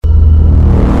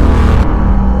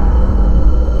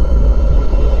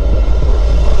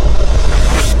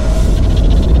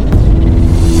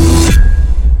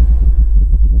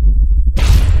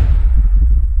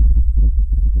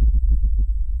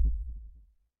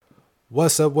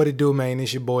What's up? What it do, man?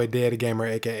 It's your boy Daddy Gamer,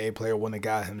 aka Player One, the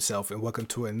guy himself, and welcome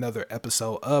to another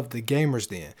episode of The Gamers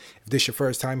Den. If this your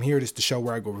first time here, this is the show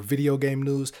where I go over video game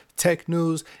news, tech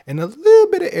news, and a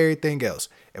little bit of everything else.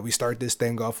 And we start this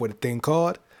thing off with a thing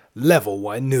called Level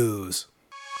 1 News.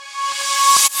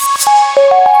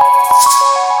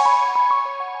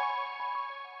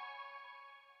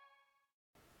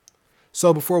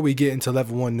 So before we get into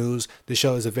Level 1 News, the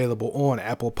show is available on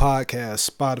Apple Podcasts,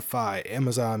 Spotify,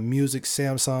 Amazon Music,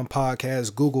 Samsung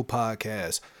Podcasts, Google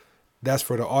Podcasts. That's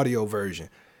for the audio version.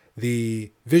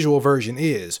 The visual version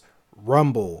is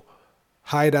Rumble,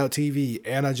 Hideout TV,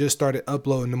 and I just started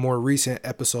uploading the more recent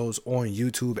episodes on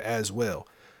YouTube as well.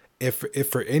 If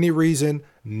for any reason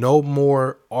no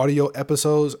more audio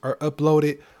episodes are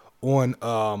uploaded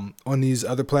on these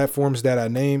other platforms that I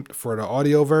named for the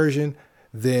audio version,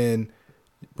 then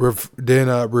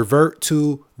revert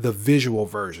to the visual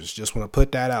versions. Just want to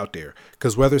put that out there,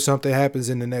 because whether something happens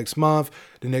in the next month,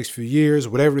 the next few years,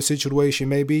 whatever the situation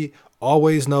may be,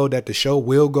 always know that the show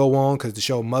will go on, because the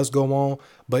show must go on,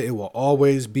 but it will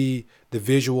always be the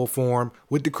visual form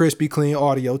with the crispy clean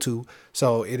audio too.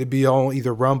 So it'll be on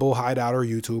either Rumble, Hideout, or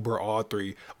YouTube, or all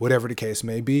three, whatever the case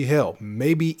may be. Hell,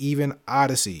 maybe even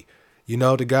Odyssey. You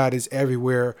know, the God is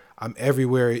everywhere. I'm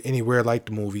everywhere, anywhere, like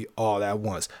the movie, all at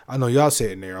once. I know y'all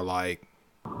sitting there like,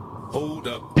 hold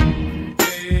up.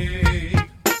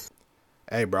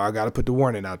 Hey, bro, I got to put the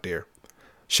warning out there.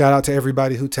 Shout out to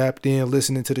everybody who tapped in,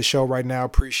 listening to the show right now.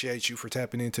 Appreciate you for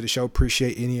tapping into the show.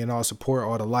 Appreciate any and all support,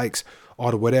 all the likes,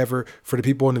 all the whatever. For the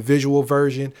people in the visual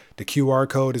version, the QR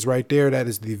code is right there. That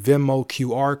is the Venmo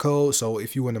QR code. So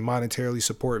if you want to monetarily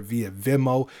support via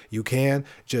Venmo, you can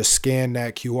just scan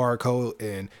that QR code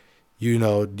and, you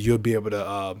know, you'll be able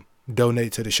to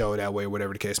donate to the show that way,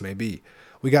 whatever the case may be.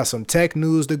 We got some tech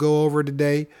news to go over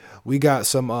today. We got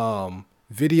some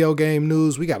video game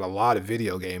news. We got a lot of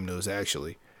video game news,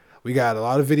 actually. We got a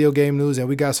lot of video game news, and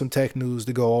we got some tech news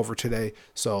to go over today.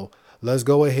 So let's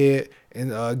go ahead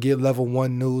and get level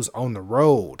 1 news on the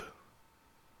road.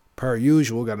 Per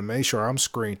usual, got to make sure I'm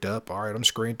screened up. All right, I'm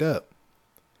screened up.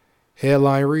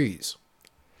 Headline reads,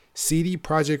 CD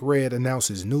Projekt Red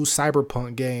announces new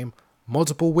Cyberpunk game,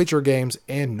 multiple Witcher games,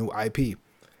 and new IP.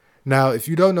 Now, if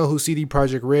you don't know who CD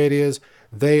Projekt Red is,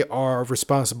 they are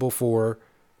responsible for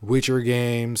Witcher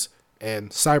games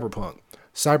and Cyberpunk.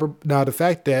 Now, the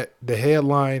fact that the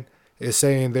headline is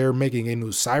saying they're making a new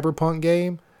Cyberpunk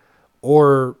game,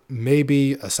 or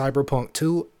maybe a Cyberpunk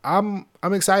 2, I'm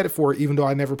excited for it, even though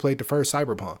I never played the first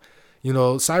Cyberpunk. You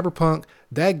know, Cyberpunk,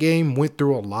 that game went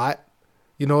through a lot,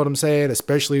 you know what I'm saying,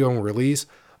 especially on release,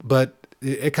 but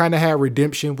it kind of had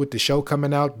redemption with the show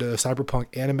coming out, the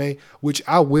Cyberpunk anime, which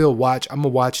I will watch. I'm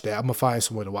going to watch that. I'm going to find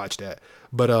someone to watch that.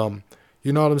 But,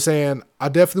 you know what I'm saying? I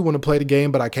definitely want to play the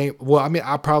game, but I can't. Well, I mean,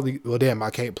 I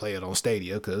can't play it on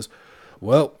Stadia because,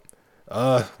 well,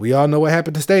 we all know what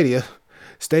happened to Stadia.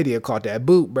 Stadia caught that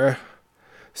boot, bruh.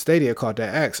 Stadia caught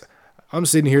that axe. I'm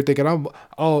sitting here thinking,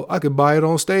 I could buy it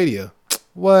on Stadia.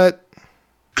 What?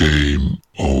 Game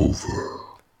over.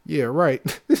 Yeah, right.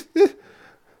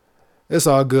 It's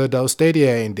all good though.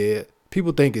 Stadia ain't dead.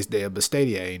 People think it's dead, but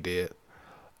Stadia ain't dead.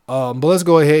 But let's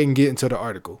go ahead and get into the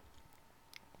article.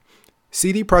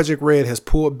 CD Projekt Red has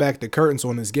pulled back the curtains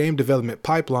on its game development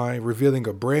pipeline, revealing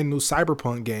a brand new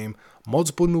Cyberpunk game,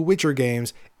 multiple new Witcher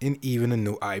games, and even a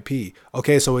new IP.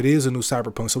 Okay, so it is a new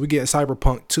Cyberpunk. So we get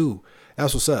Cyberpunk 2.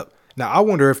 That's what's up. Now, I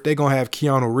wonder if they're going to have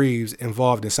Keanu Reeves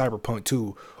involved in Cyberpunk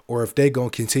 2, or if they're going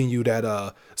to continue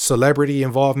that celebrity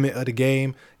involvement of the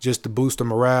game just to boost the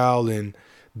morale and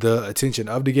the attention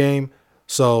of the game.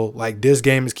 So, like, this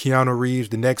game is Keanu Reeves.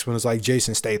 The next one is like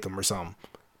Jason Statham or something.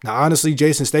 Now, honestly,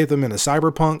 Jason Statham in a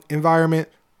cyberpunk environment,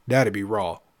 that'd be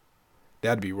raw.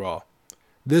 That'd be raw.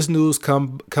 This news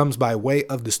comes by way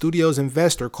of the studio's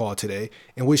investor call today,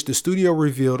 in which the studio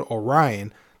revealed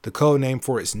Orion, the code name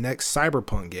for its next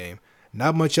cyberpunk game.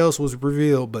 Not much else was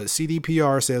revealed, but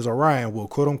CDPR says Orion will,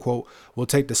 quote unquote, will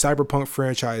take the cyberpunk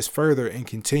franchise further and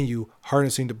continue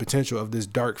harnessing the potential of this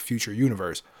dark future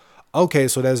universe. Okay,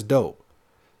 so that's dope.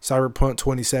 Cyberpunk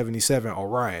 2077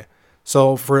 Orion.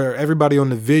 So for everybody on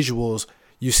the visuals,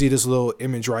 you see this little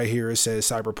image right here. It says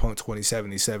Cyberpunk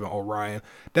 2077 Orion.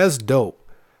 That's dope.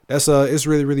 That's it's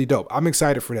really, really dope. I'm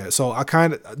excited for that.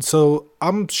 So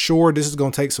I'm sure this is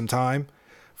going to take some time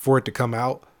for it to come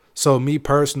out. So me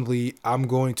personally, I'm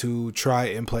going to try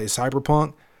and play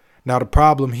Cyberpunk. Now the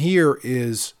problem here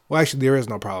is, well, actually there is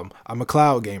no problem. I'm a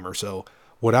cloud gamer. So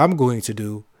what I'm going to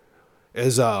do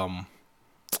is I'm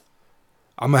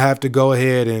going to have to go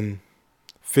ahead and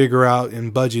figure out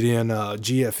and budget in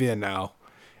GFN now,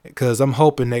 because I'm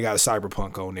hoping they got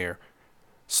Cyberpunk on there.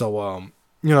 So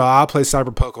I'll play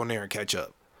Cyberpunk on there and catch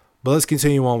up. But let's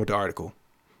continue on with the article.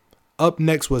 Up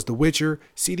next was The Witcher.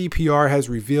 CDPR has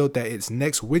revealed that its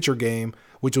next Witcher game,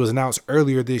 which was announced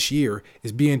earlier this year,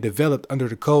 is being developed under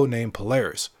the codename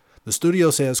Polaris. The studio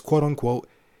says, quote unquote,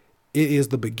 it is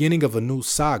the beginning of a new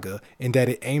saga in that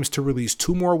it aims to release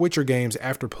 2 more Witcher games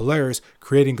after Polaris,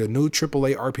 creating a new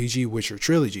AAA RPG Witcher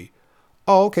trilogy.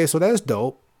 Oh, okay, so that's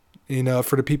dope.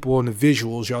 For the people in the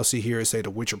visuals, y'all see here, it say The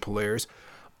Witcher Polaris.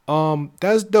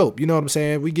 That's dope. You know what I'm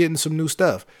saying? We getting some new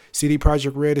stuff. CD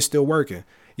Projekt Red is still working.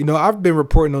 I've been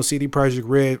reporting on CD Projekt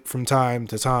Red from time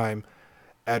to time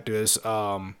at this.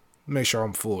 Make sure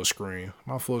I'm full screen.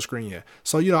 Am I full screen yet?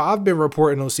 So, I've been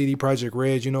reporting on CD Projekt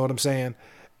Red, you know what I'm saying?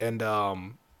 And,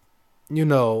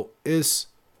 it's,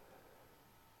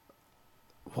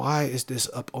 why is this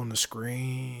up on the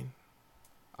screen?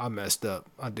 I messed up.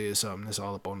 I did something. It's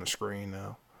all up on the screen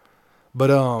now. But,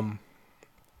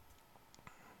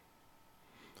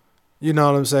 you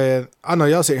know what I'm saying? I know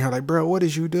y'all sitting here like, bro, what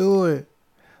is you doing?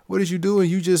 What is you doing?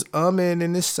 You just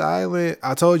and it's silent.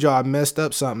 I told y'all I messed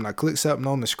up something. I clicked something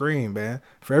on the screen, man.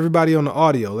 For everybody on the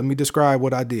audio, let me describe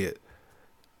what I did.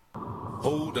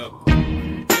 Hold up.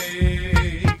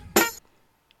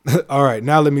 All right,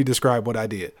 now let me describe what I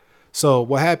did. So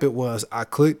what happened was I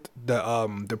clicked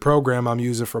the program I'm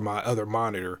using for my other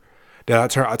monitor.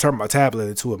 That I turned my tablet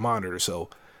into a monitor. So,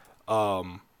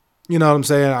 you know what I'm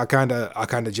saying? I kind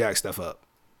of jacked stuff up.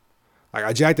 Like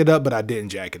I jacked it up, but I didn't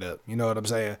jack it up. You know what I'm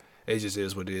saying? It just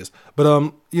is what it is. But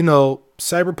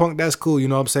Cyberpunk, that's cool. You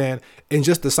know what I'm saying? And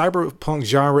just the Cyberpunk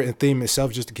genre and theme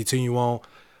itself, just to continue on,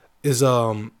 is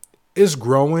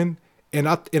growing. And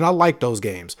I like those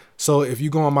games. So if you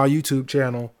go on my YouTube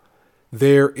channel,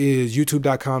 there is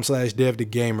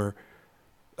youtube.com/devthegamer.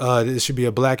 This should be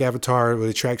a black avatar with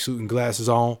a tracksuit and glasses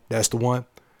on. That's the one.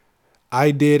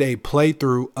 I did a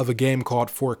playthrough of a game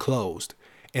called Foreclosed.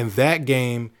 And that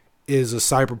game is a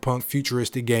cyberpunk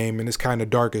futuristic game, and it's kind of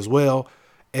dark as well.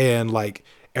 And like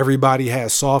everybody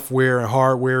has software and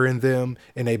hardware in them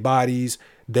and their bodies.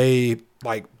 They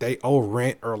owe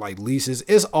rent or like leases.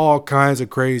 It's all kinds of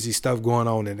crazy stuff going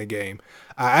on in the game.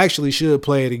 I actually should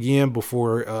play it again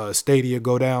before Stadia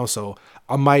go down, so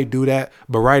I might do that.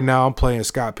 But right now I'm playing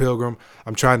Scott Pilgrim.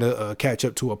 I'm trying to catch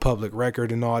up to a public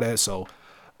record and all that. So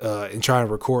and trying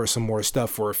to record some more stuff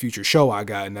for a future show I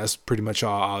got, and that's pretty much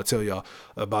all I'll tell y'all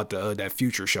about that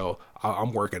future show.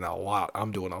 I'm working a lot.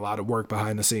 I'm doing a lot of work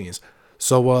behind the scenes.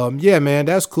 So, yeah, man,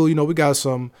 that's cool. We got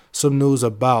some news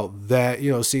about that,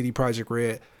 CD Projekt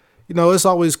Red. It's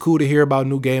always cool to hear about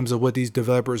new games of what these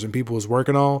developers and people is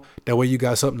working on. That way you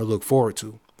got something to look forward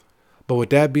to. But with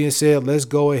that being said, let's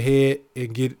go ahead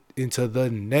and get into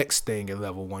the next thing in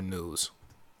Level 1 news.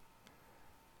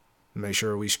 Make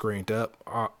sure we screened up.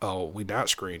 We not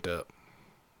screened up.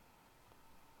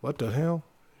 What the hell?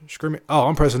 Screaming. Oh,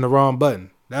 I'm pressing the wrong button.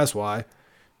 That's why.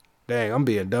 Dang, I'm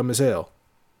being dumb as hell.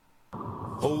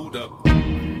 Hold up.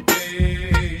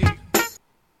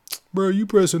 Bro, you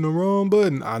pressing the wrong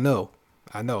button. I know.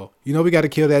 We got to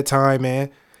kill that time, man.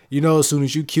 As soon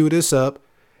as you cue this up,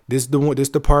 this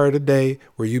the part of the day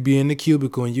where you be in the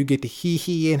cubicle and you get the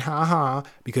hee and ha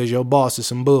because your boss is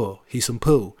some bull. He's some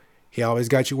poo. He always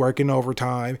got you working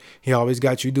overtime. He always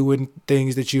got you doing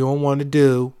things that you don't want to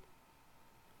do.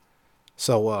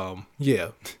 So,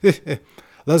 yeah.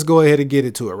 Let's go ahead and get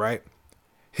into it, right?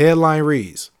 Headline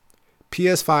reads,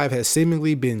 PS5 has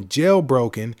seemingly been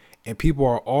jailbroken and people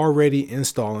are already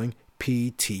installing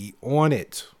PT on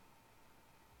it.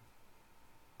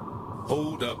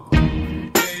 Hold up.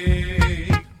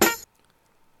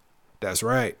 That's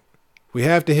right. We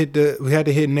had to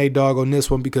hit Nate Dogg on this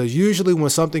one because usually when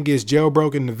something gets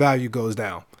jailbroken, the value goes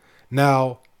down.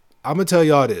 Now, I'm going to tell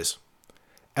y'all this.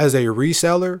 As a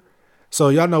reseller, so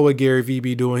y'all know what Gary Vee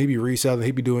be doing. He be reselling.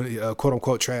 He be doing quote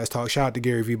unquote trash talk. Shout out to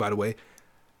Gary Vee, by the way.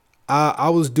 I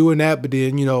was doing that, but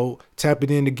then, tapping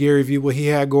into Gary Vee, what he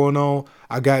had going on,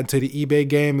 I got into the eBay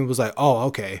game and was like, oh,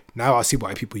 okay. Now I see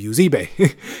why people use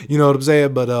eBay. You know what I'm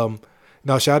saying? But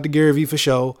no, shout out to Gary Vee for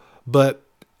sure. But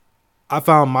I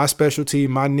found my specialty,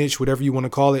 my niche, whatever you want to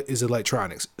call it, is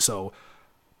electronics. So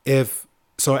as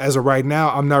of right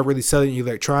now, I'm not really selling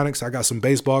electronics. I got some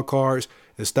baseball cards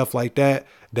and stuff like that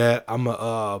I'm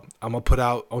gonna put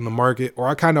out on the market, or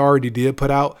I kind of already did put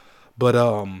out. But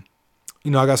I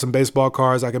got some baseball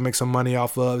cards I can make some money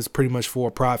off of. It's pretty much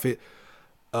for profit.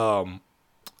 But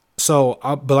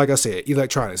like I said,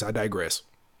 electronics, I digress.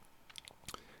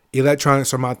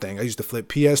 Electronics are my thing. I used to flip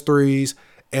PS3s,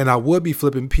 and I would be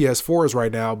flipping PS4s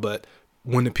right now, but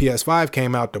when the PS5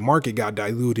 came out, the market got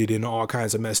diluted and all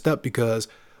kinds of messed up because,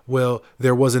 well,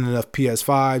 there wasn't enough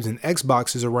PS5s and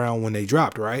Xboxes around when they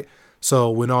dropped, right? So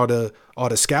when all the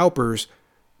scalpers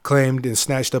claimed and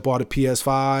snatched up all the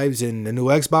PS5s and the new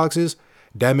Xboxes,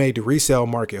 that made the resale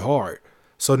market hard.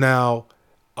 So now,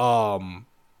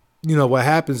 what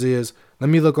happens is, let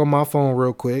me look on my phone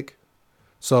real quick.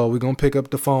 So we're going to pick up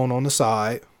the phone on the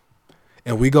side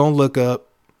and we're going to look up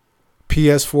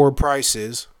PS4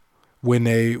 prices when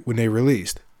they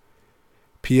released.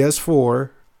 PS4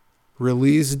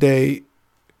 release date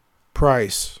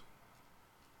price.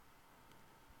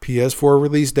 PS4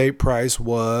 release date price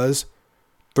was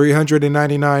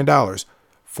 $399,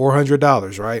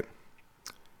 $400, right?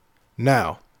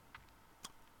 Now,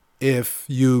 if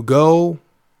you go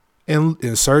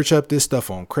and search up this stuff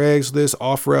on Craigslist,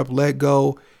 OfferUp,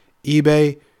 LetGo,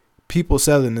 eBay, people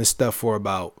selling this stuff for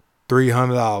about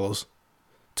 $300,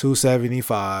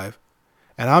 $275,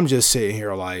 and I'm just sitting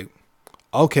here like,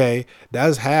 okay,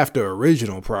 that's half the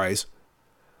original price,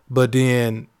 but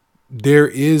then there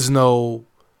is no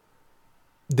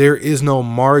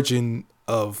margin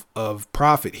of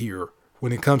profit here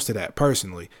when it comes to that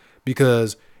personally,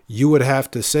 because you would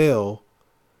have to sell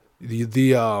the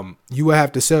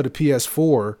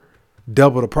PS4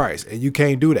 double the price, and you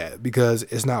can't do that because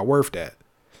it's not worth that.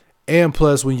 And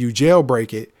plus, when you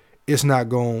jailbreak it, it's not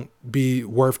going to be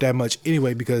worth that much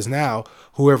anyway, because now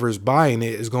whoever's buying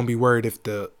it is going to be worried if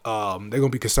they're going to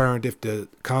be concerned if the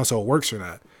console works or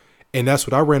not. And that's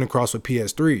what I ran across with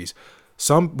PS3s.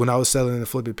 When I was selling and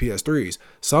flipping PS3s,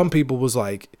 some people was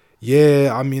like, yeah,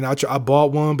 I mean, I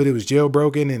bought one, but it was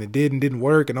jailbroken and it didn't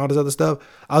work and all this other stuff.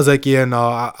 I was like, yeah,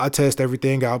 no, I test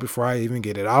everything out before I even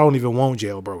get it. I don't even want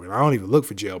jailbroken. I don't even look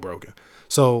for jailbroken.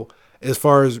 So as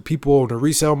far as people in the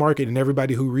resale market and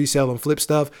everybody who resell and flip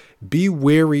stuff, be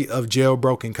wary of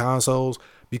jailbroken consoles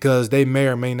because they may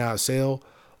or may not sell.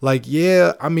 Like,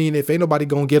 yeah, I mean, if ain't nobody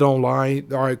going to get online,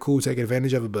 all right, cool, take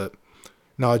advantage of it. But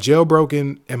no,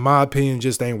 jailbroken, in my opinion,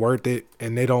 just ain't worth it.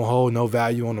 And they don't hold no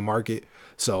value on the market.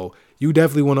 So you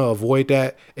definitely want to avoid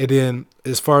that. And then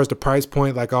as far as the price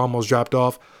point, like I almost dropped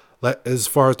off, as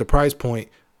far as the price point,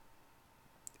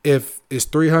 if it's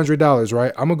 $300,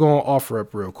 right, I'm going to go on OfferUp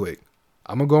real quick.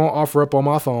 I'm going to go on OfferUp on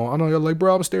my phone. I know you're like,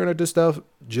 bro, I'm staring at this stuff.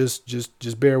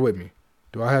 Just bear with me.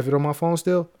 Do I have it on my phone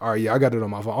still? All right, yeah, I got it on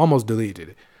my phone. Almost deleted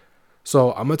it.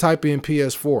 So I'm going to type in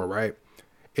PS4, right?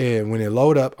 And when it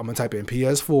load up, I'm going to type in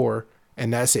PS4,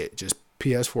 and that's it. Just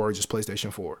PS4, just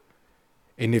PlayStation 4.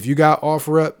 And if you got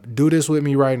OfferUp, do this with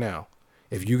me right now.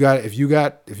 If you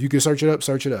can search it up,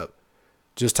 search it up.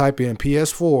 Just type in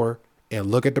PS4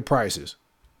 and look at the prices.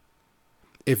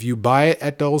 If you buy it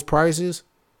at those prices,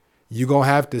 you're going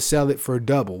to have to sell it for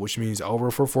double, which means over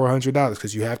for $400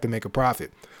 because you have to make a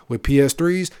profit. With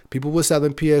PS3s, people were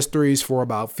selling PS3s for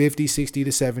about $50, $60 to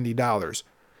 $70.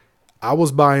 I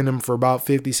was buying them for about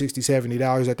 $50, $60,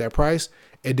 $70 at that price,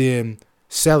 and then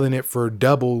selling it for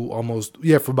double,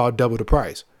 for about double the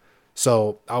price.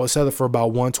 So I was selling for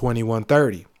about $120,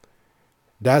 $130.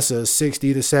 That's a $60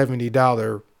 to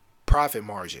 $70 profit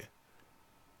margin.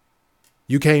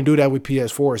 You can't do that with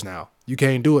PS4s now. You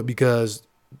can't do it because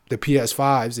the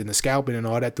PS5s and the scalping and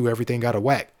all that threw everything out of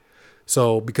whack.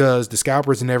 So because the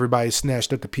scalpers and everybody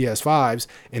snatched up the PS5s,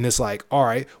 and it's like, all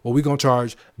right, well, we're going to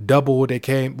charge double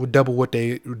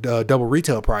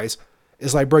retail price.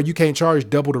 It's like, bro, you can't charge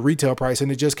double the retail price,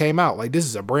 and it just came out. Like, this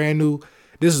is a brand new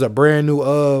device.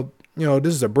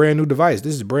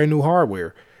 This is brand new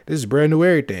hardware. This is brand new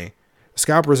everything.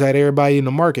 Scalpers had everybody in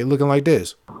the market looking like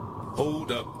this.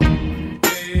 Hold up.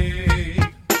 Hey.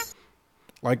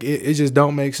 Like, it just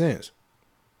don't make sense.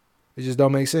 It just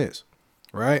don't make sense,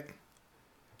 right?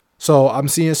 So I'm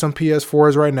seeing some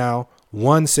PS4s right now.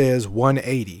 One says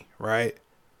 180, right?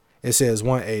 It says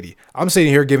 180. I'm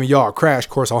sitting here giving y'all a crash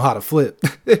course on how to flip.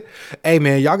 Hey,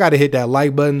 man, y'all got to hit that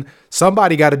like button.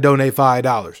 Somebody got to donate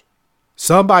 $5.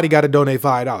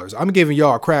 I'm giving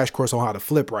y'all a crash course on how to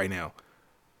flip right now.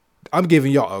 I'm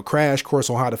giving y'all a crash course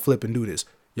on how to flip and do this.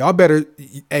 Y'all better,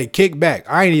 kick back.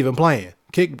 I ain't even playing.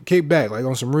 Kick back, like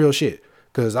on some real shit.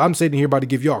 Because I'm sitting here about to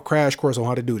give y'all a crash course on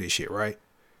how to do this shit, right?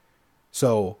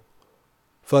 So,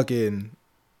 fucking,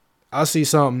 I see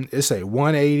something. It say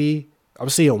 180. I'm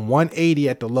seeing 180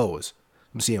 at the lowest.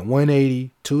 I'm seeing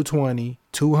 180, 220,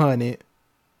 200,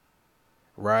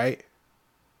 right?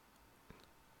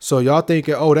 So y'all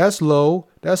thinking, oh, that's low.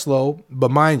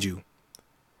 But mind you,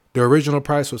 the original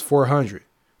price was 400.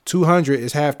 200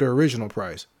 is half the original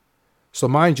price. So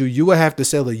mind you, you would have to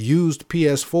sell a used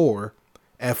PS4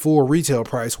 at full retail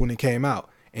price when it came out.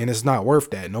 And it's not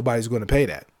worth that. Nobody's going to pay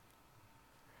that.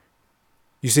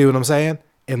 You see what I'm saying?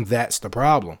 And that's the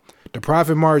problem. The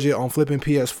profit margin on flipping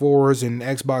PS4s and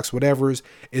Xbox whatevers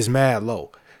is mad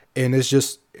low. And it's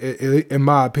just, in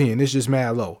my opinion, it's just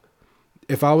mad low.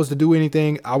 if I was to do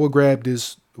anything, I would grab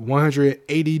this $180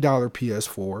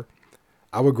 PS4.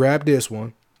 I would grab this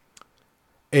one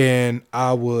and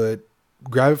I would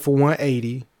grab it for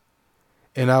 180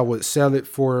 and I would sell it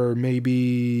for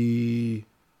maybe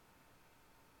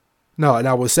and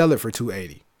I would sell it for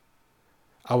 280.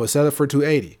 I would sell it for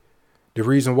 280. The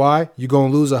reason why, you're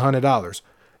going to lose $100.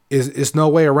 It's no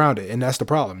way around it, and that's the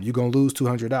problem. You're going to lose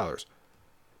 $200.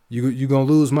 You're going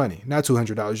to lose money. Not $200,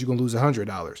 you're going to lose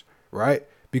 $100, right?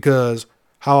 Because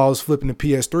how I was flipping the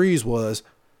PS3s was,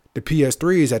 the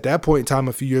PS3s at that point in time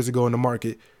a few years ago in the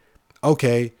market,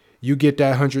 okay, you get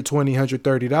that $120,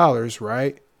 $130,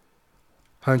 right?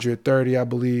 130, I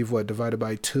believe, divided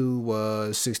by 2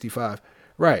 was 65.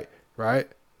 Right.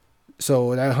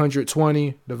 So that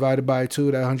 120 divided by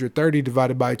 2, that 130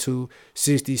 divided by 2,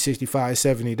 60, 65,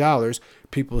 $70.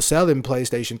 People selling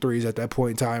PlayStation 3s at that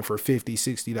point in time for $50,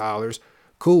 $60.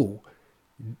 Cool.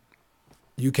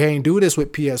 You can't do this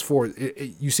with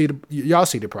PS4. Y'all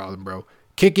see the problem, bro.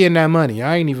 Kick in that money.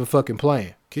 I ain't even fucking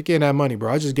playing. Kick in that money,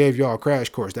 bro. I just gave y'all a crash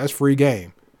course. That's free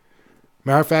game.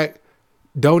 Matter of fact,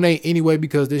 donate anyway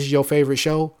because this is your favorite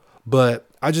show. But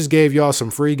I just gave y'all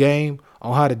some free game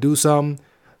on how to do something.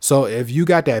 So if you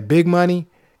got that big money,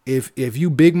 if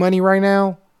you big money right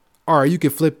now, all right, you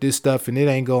can flip this stuff and it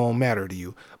ain't gonna matter to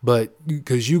you. But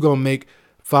because you gonna make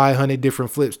 500 different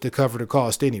flips to cover the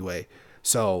cost anyway.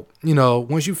 So,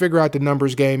 once you figure out the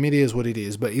numbers game, it is what it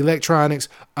is. But electronics,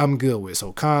 I'm good with.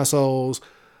 So consoles,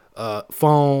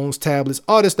 phones, tablets,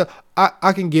 all this stuff,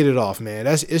 I can get it off, man.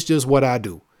 It's just what I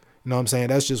do. You know what I'm saying?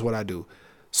 That's just what I do.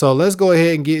 So let's go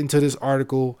ahead and get into this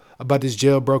article about this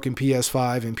jailbroken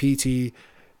PS5 and PT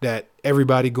that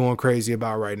everybody going crazy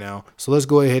about right now. So let's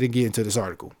go ahead and get into this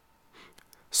article.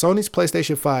 Sony's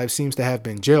PlayStation 5 seems to have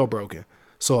been jailbroken.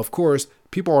 So of course,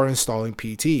 people are installing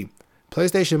PT.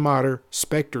 PlayStation modder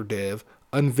Spectre Dev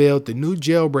unveiled the new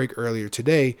jailbreak earlier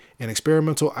today, an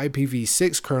experimental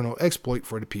IPv6 kernel exploit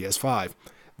for the PS5.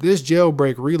 This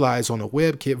jailbreak relies on a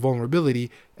WebKit vulnerability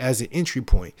as an entry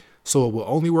point, so it will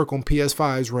only work on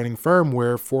PS5s running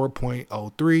firmware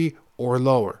 4.03 or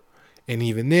lower. And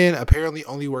even then, apparently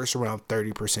only works around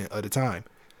 30% of the time.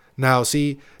 Now,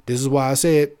 see, this is why I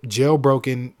said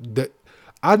jailbroken.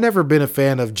 I've never been a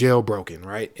fan of jailbroken,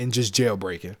 right? And just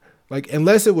jailbreaking. Like,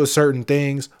 unless it was certain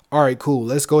things, all right, cool.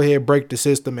 Let's go ahead, break the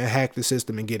system and hack the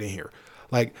system and get in here.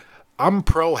 Like, I'm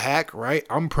pro hack, right?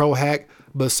 I'm pro hack,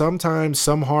 but sometimes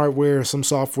some hardware and some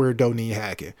software don't need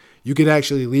hacking. You can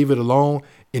actually leave it alone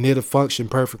and it'll function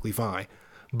perfectly fine.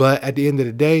 But at the end of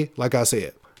the day, like I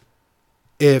said,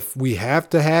 if we have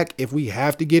to hack, if we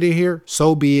have to get in here,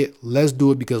 so be it. Let's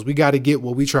do it because we got to get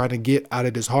what we trying to get out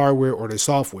of this hardware or this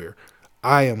software.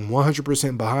 I am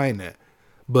 100% behind that.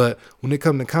 But when it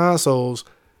comes to consoles,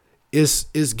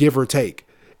 it's give or take.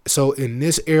 So in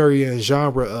this area and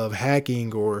genre of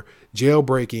hacking or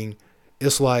jailbreaking,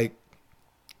 it's like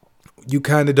you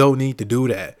kind of don't need to do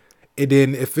that. And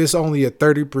then if it's only a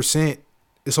 30%,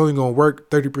 it's only going to work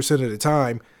 30% of the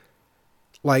time.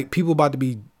 Like people about to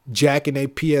be jacking their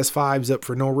PS5s up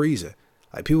for no reason.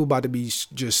 Like people about to be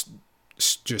just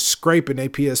scraping their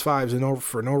PS5s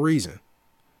for no reason.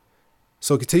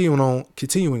 So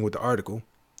continuing with the article.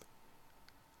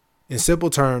 In simple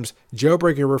terms,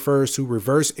 jailbreaking refers to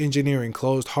reverse engineering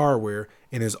closed hardware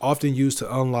and is often used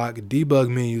to unlock debug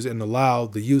menus and allow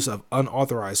the use of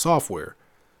unauthorized software.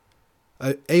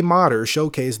 A modder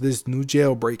showcased this new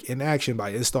jailbreak in action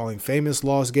by installing famous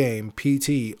lost game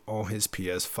PT on his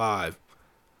PS5.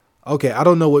 Okay, I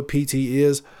don't know what PT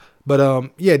is,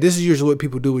 but yeah, this is usually what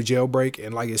people do with jailbreak,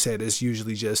 and like I said, it's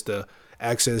usually just to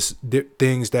access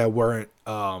things that weren't.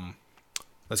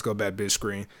 Let's go back big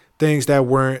screen. Things that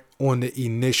weren't on the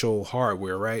initial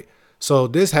hardware, right? So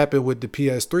this happened with the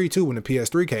PS3 too. When the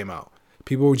PS3 came out,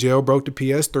 people jailbroke the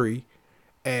PS3,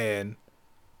 and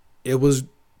it was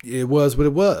what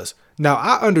it was. Now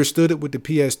I understood it with the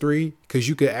PS3 because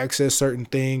you could access certain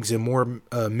things and more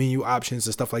menu options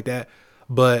and stuff like that.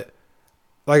 But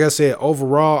like I said,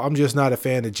 overall, I'm just not a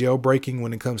fan of jailbreaking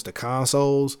when it comes to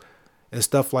consoles and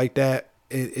stuff like that.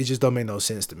 It just don't make no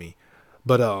sense to me.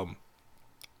 But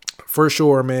for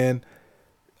sure, man,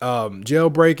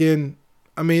 jailbreaking,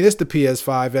 I mean, it's the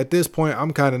PS5. At this point,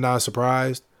 I'm kind of not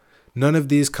surprised. None of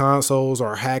these consoles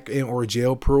are hack-in or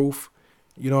jail-proof.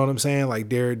 You know what I'm saying? Like,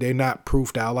 they're not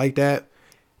proofed out like that.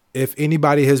 If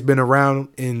anybody has been around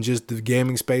in just the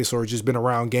gaming space or just been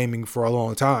around gaming for a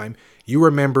long time, you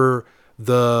remember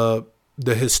the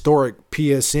historic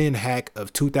PSN hack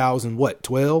of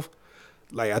 2012?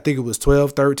 Like, I think it was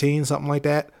 12, 13, something like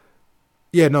that.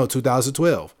 Yeah, no,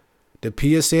 2012. The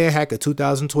PSN hack of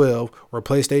 2012, where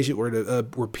PlayStation, where the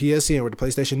PSN, where the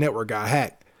PlayStation Network got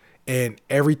hacked, and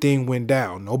everything went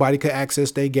down. Nobody could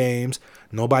access their games.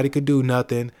 Nobody could do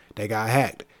nothing. They got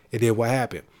hacked. And then what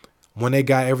happened? When they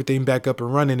got everything back up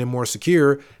and running and more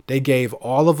secure, they gave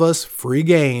all of us free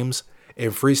games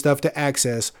and free stuff to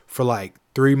access for like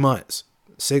 3 months,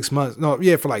 6 months. No,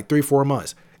 yeah, for like 3-4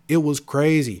 months. It was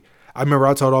crazy. I remember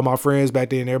I told all my friends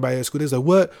back then, everybody at school, they was like,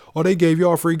 what? Oh, they gave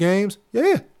y'all free games?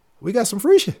 Yeah, we got some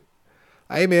free shit.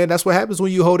 Hey, man, that's what happens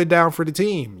when you hold it down for the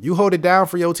team. You hold it down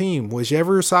for your team.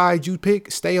 Whichever side you pick,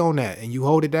 stay on that, and you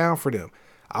hold it down for them.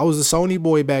 I was a Sony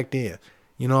boy back then.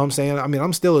 You know what I'm saying? I mean,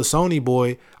 I'm still a Sony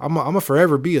boy. I'm a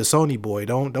forever be a Sony boy.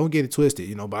 Don't get it twisted,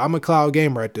 you know. But I'm a cloud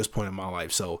gamer at this point in my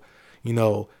life. So, you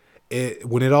know,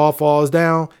 when it all falls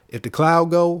down, if the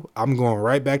cloud go, I'm going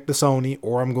right back to Sony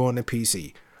or I'm going to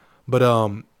PC. But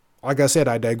like I said,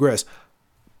 I digress.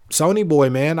 Sony boy,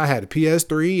 man, I had a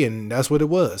PS3 and that's what it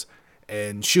was.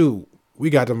 And shoot,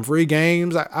 we got them free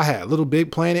games. I had Little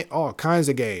Big Planet, all kinds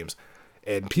of games.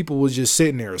 And people was just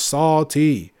sitting there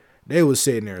salty. They was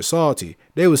sitting there salty.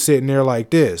 They was sitting there like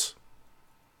this.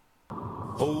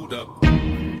 Hold up.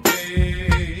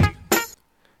 Hey.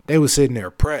 They was sitting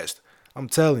there pressed. I'm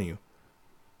telling you.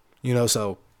 You know,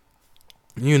 so,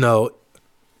 you know,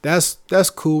 that's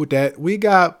cool with that. We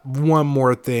got one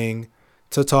more thing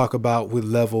to talk about with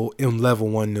Level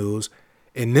 1 news.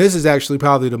 And this is actually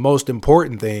probably the most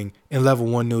important thing in Level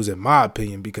 1 news, in my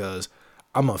opinion, because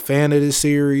I'm a fan of this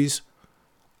series.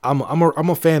 I'm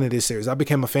a fan of this series. I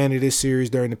became a fan of this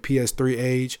series during the PS3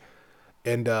 age.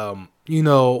 And, you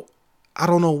know, I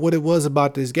don't know what it was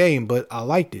about this game, but I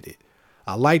liked it.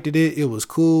 It was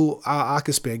cool. I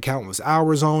could spend countless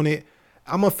hours on it.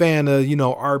 I'm a fan of, you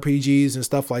know, RPGs and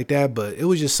stuff like that, but it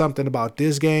was just something about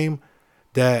this game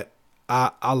that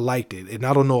I liked it. And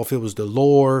I don't know if it was the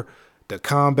lore, the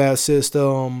combat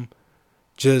system,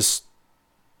 just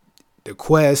the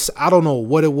quests. I don't know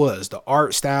what it was, the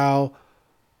art style.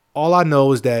 All I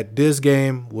know is that this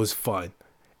game was fun.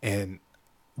 And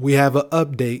we have an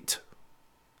update.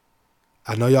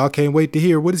 I know y'all can't wait to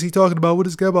hear. What is he talking about? What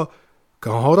is he about?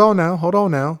 Hold on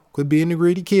now. Quit being the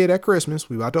greedy kid at Christmas.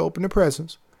 We about to open the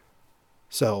presents.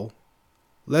 So,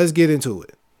 let's get into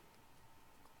it.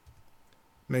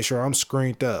 Make sure I'm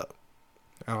screened up.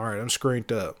 All right, I'm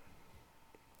screened up.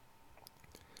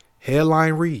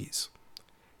 Headline reads,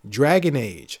 Dragon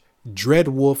Age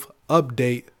Dreadwolf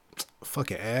update.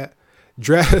 Fucking ad.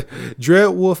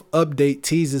 Dreadwolf update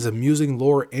teases amusing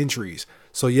lore entries.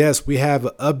 So yes, we have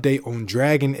an update on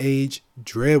Dragon Age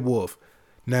Dreadwolf.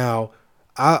 Now,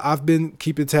 I've been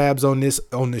keeping tabs on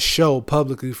the show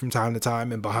publicly from time to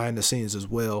time and behind the scenes as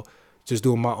well. Just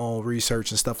doing my own research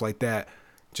and stuff like that.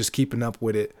 Just keeping up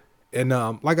with it. And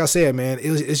like I said, man,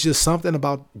 it's just something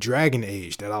about Dragon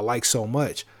Age that I like so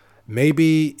much.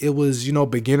 Maybe it was, you know,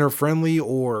 beginner friendly,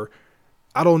 or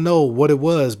I don't know what it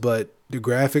was, but the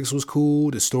graphics was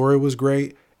cool. The story was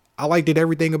great. I liked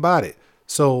everything about it.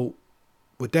 So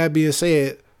with that being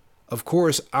said, of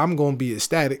course, I'm going to be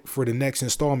ecstatic for the next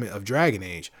installment of Dragon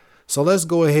Age. So let's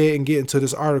go ahead and get into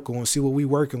this article and see what we're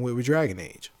working with Dragon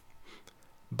Age.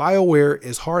 BioWare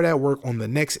is hard at work on the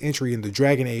next entry in the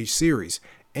Dragon Age series,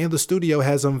 and the studio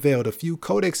has unveiled a few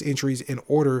codex entries in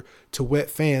order to whet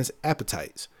fans'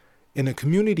 appetites. In a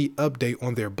community update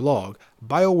on their blog,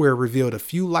 BioWare revealed a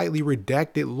few lightly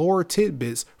redacted lore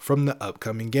tidbits from the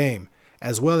upcoming game,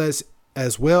 as well as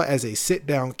a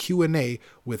sit-down Q&A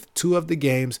with two of the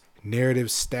game's narrative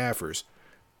staffers.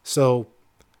 So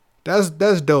that's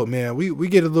dope, man. We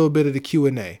get a little bit of the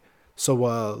Q&A. So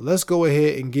let's go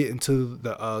ahead and get into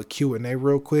the Q&A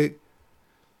real quick.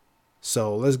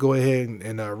 So let's go ahead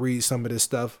and read some of this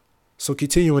stuff. So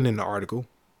continuing in the article.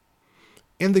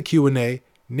 In the Q&A,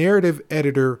 narrative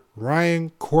editor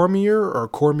Ryan Cormier,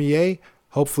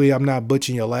 hopefully I'm not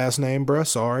butchering your last name, bruh,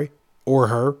 sorry, or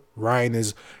her. Ryan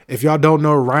is, if y'all don't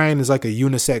know, Ryan is like a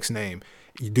unisex name.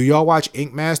 Do y'all watch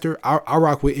Ink Master? I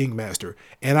rock with Ink Master,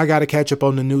 and I got to catch up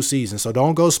on the new season. So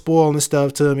don't go spoiling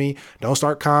stuff to me. Don't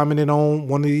start commenting on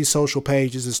one of these social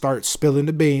pages and start spilling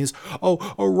the beans. Oh,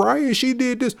 Ryan, she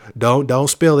did this. Don't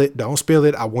spill it. Don't spill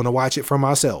it. I want to watch it for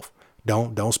myself.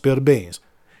 Don't spill the beans.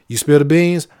 You spill the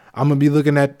beans, I'm gonna be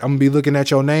looking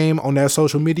at your name on that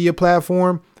social media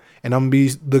platform, and I'm gonna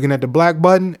be looking at the black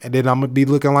button, and then I'm gonna be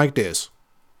looking like this.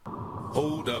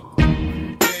 Hold up.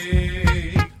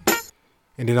 Hey.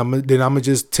 And then I'm gonna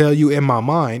just tell you in my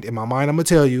mind, I'm gonna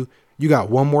tell you, you got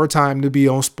one more time to be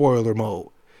on spoiler mode.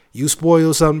 You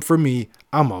spoil something for me,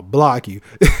 I'm gonna block you.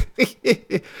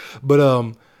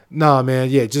 But nah, man,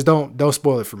 yeah, just don't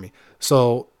spoil it for me.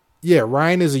 So yeah,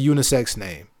 Ryan is a unisex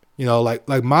name. You know, like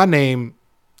my name.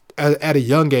 At a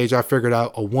young age, I figured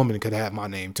out a woman could have my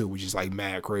name too, which is like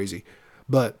mad crazy.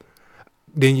 But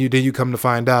then you come to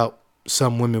find out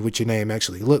some women with your name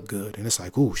actually look good, and it's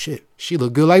like, oh shit, she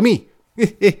look good like me.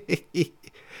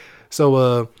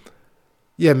 So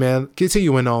yeah, man,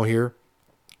 continuing on here.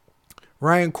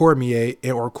 Ryan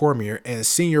Cormier and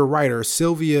senior writer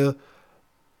Sylvia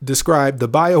described the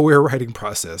BioWare writing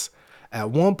process.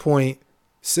 At one point,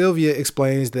 Sylvia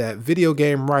explains that video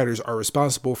game writers are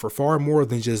responsible for far more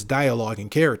than just dialogue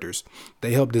and characters.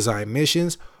 They help design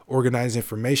missions, organize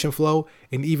information flow,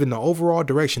 and even the overall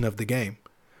direction of the game.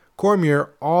 Cormier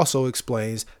also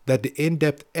explains that the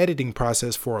in-depth editing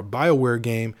process for a BioWare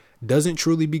game doesn't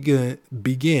truly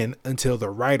begin until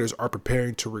the writers are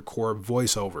preparing to record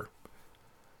voiceover.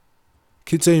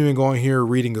 Continuing on here,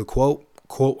 reading a quote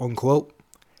unquote,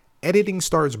 editing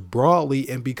starts broadly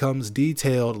and becomes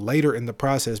detailed later in the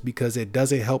process because it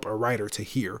doesn't help a writer to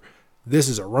hear. This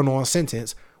is a run-on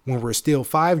sentence when we're still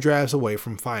 5 drafts away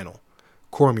from final.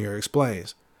 Cormier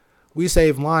explains. We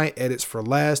save line edits for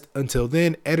last. Until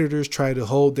then, editors try to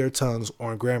hold their tongues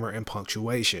on grammar and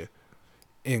punctuation.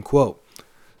 End quote.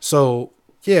 So,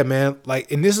 yeah, man,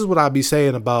 like, and this is what I'll be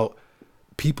saying about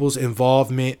people's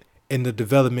involvement in the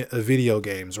development of video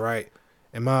games, right?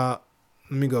 Let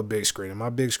me go big screen. Am I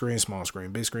big screen, small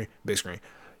screen, big screen, big screen?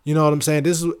 You know what I'm saying?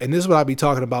 This is what I'll be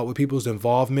talking about with people's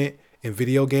involvement in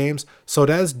video games. So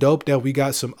that's dope that we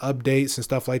got some updates and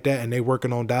stuff like that, and they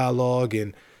working on dialogue,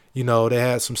 and you know, they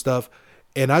had some stuff.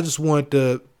 And I just want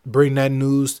to bring that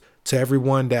news to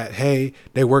everyone that, hey,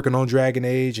 they working on Dragon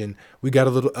Age, and we got a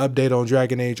little update on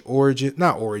Dragon Age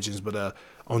not Origins, but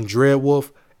on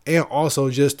Dreadwolf, and also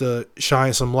just to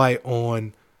shine some light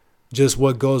on just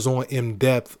what goes on in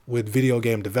depth with video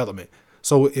game development.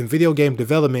 So in video game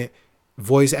development,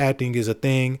 voice acting is a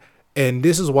thing. And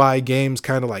this is why games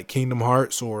kind of like Kingdom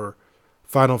Hearts or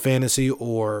Final Fantasy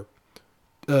or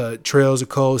Trails of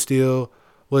Cold Steel,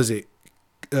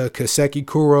 Kaseki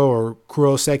Kuro or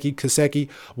Kuroseki Kaseki,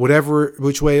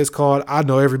 which way it's called. I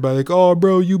know everybody like, oh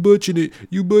bro, you butchered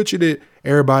it.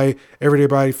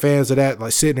 Everybody fans of that,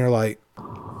 like sitting there like,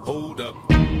 Hold up.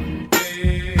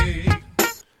 Hey.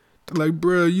 Like,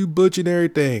 bro, you butchered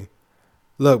everything.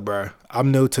 Look, bro,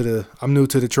 I'm new to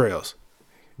the trails.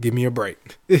 Give me a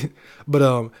break.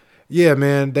 But yeah,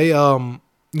 man, they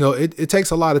it takes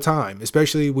a lot of time,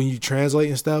 especially when you translate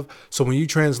and stuff. So when you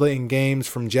translating games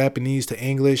from Japanese to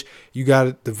English, you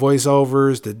got the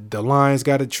voiceovers, the lines,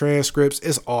 got the transcripts,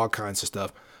 it's all kinds of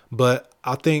stuff. But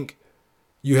I think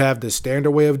you have the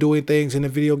standard way of doing things in the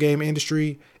video game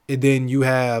industry, and then you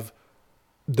have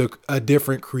a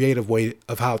different creative way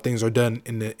of how things are done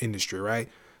in the industry, right?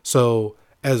 So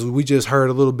as we just heard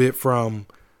a little bit from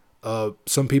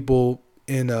some people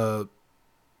in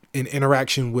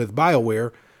interaction with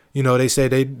BioWare, you know, they say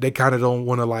they kind of don't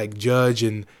want to like judge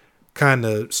and kind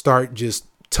of start just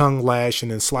tongue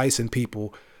lashing and slicing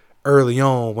people early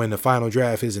on when the final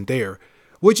draft isn't there,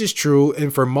 which is true.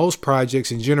 And for most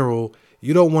projects in general,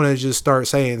 you don't want to just start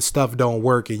saying stuff don't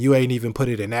work and you ain't even put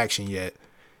it in action yet.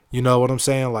 You know what I'm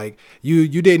saying? Like you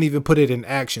didn't even put it in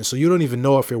action, so you don't even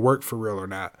know if it worked for real or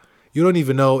not. You don't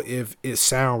even know if it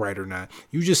sound right or not.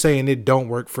 You just saying it don't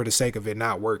work for the sake of it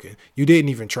not working. You didn't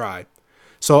even try.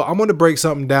 So I'm going to break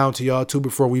something down to y'all too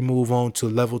before we move on to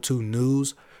level 2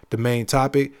 news, the main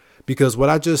topic, because what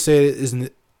I just said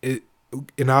isn't it,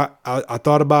 and I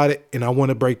thought about it, and I want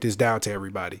to break this down to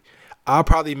everybody. I'll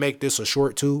probably make this a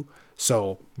short too,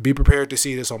 so be prepared to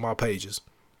see this on my pages.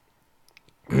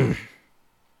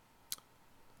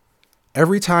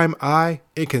 Every time and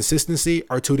consistency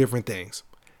are two different things.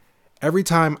 Every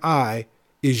time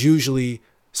is usually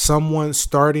someone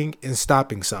starting and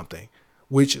stopping something,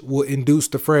 which will induce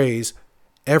the phrase,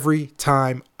 every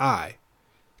time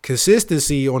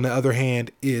Consistency, on the other hand,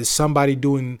 is somebody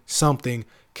doing something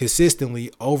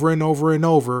consistently over and over and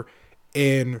over,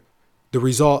 and the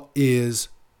result is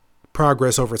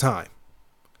progress over time.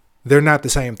 They're not the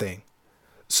same thing.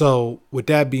 So with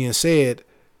that being said,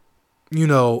 you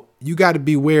know, you got to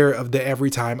beware of the every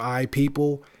time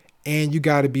people, and you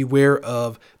got to beware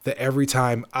of the every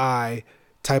time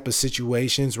type of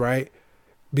situations, right?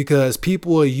 Because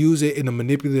people will use it in a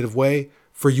manipulative way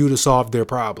for you to solve their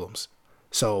problems.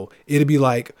 So it'll be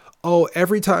like, oh,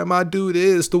 every time I do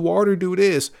this, the water do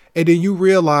this. And then you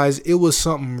realize it was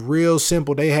something real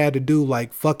simple they had to do,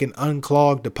 like fucking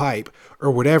unclog the pipe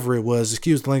or whatever it was.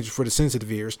 Excuse the language for the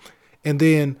sensitive ears. And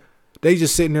then they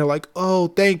just sitting there like, oh,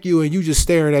 thank you. And you just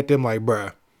staring at them like,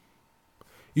 bruh.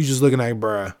 You just looking like,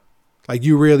 bruh. Like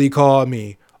you really called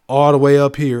me all the way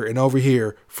up here and over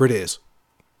here for this.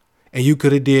 And you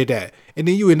could have did that. And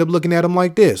then you end up looking at them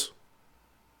like this.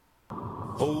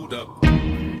 Hold up.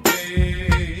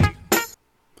 Hey.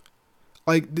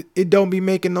 Like, it don't be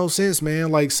making no sense, man.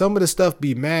 Like, some of the stuff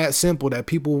be mad simple that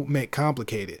people make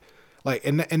complicated. Like,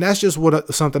 and that's just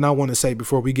something I want to say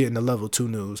before we get into level 2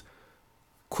 news.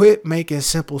 Quit making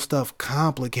simple stuff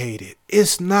complicated.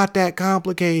 It's not that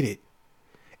complicated.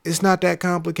 It's not that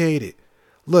complicated.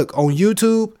 Look, on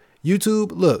YouTube,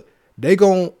 look,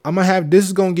 I'm gonna have, this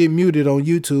is gonna get muted on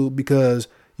YouTube because,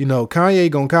 you know, Kanye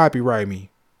gonna copyright me.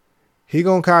 He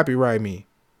gonna copyright me.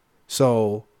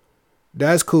 So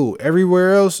that's cool.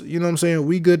 Everywhere else, you know what I'm saying?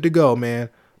 We good to go, man.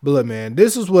 But look, man,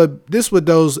 this is what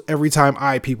those every time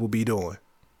I people be doing.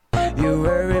 You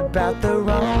worry about the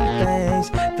wrong things,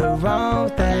 the wrong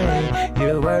thing.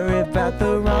 You worry about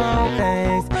the wrong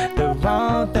things, the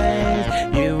wrong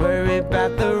things. You worry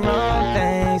about the wrong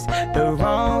things, the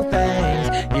wrong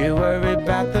things. You worry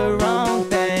about the wrong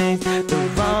things,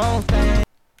 the wrong things.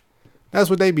 That's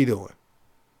what they be doing.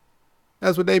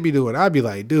 That's what they be doing. I'd be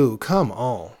like, dude, come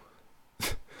on.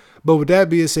 But with that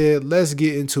being said, let's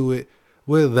get into it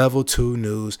with level 2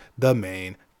 news, the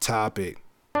main topic.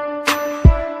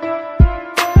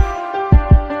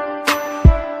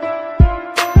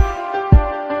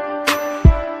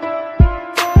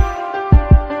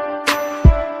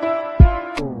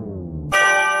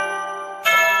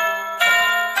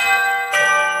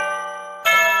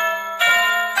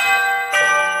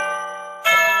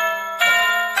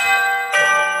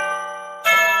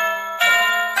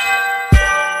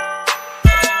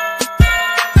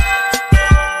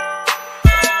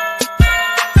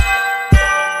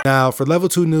 Now, for level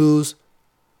 2 news,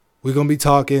 we're going to be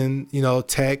talking, you know,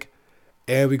 tech,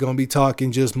 and we're going to be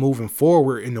talking just moving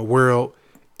forward in the world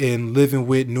and living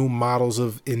with new models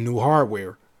in new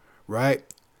hardware, right?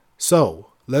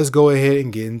 So let's go ahead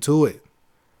and get into it.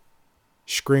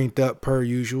 Screened up per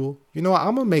usual. You know what?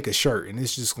 I'm going to make a shirt, and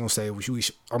it's just going to say,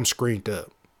 I'm screened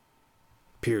up,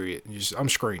 period. I'm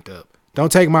screened up.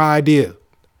 Don't take my idea.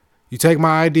 You take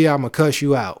my idea, I'm going to cuss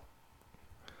you out.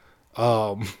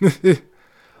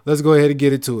 Let's go ahead and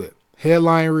get into it.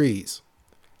 Headline reads,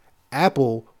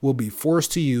 Apple will be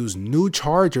forced to use new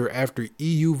charger after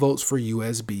EU votes for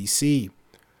USB-C.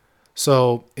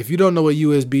 So if you don't know what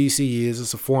USB-C is,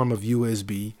 it's a form of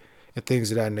USB and things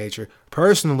of that nature.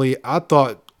 Personally, I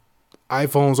thought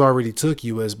iPhones already took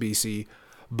USB-C,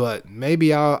 but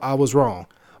maybe I was wrong.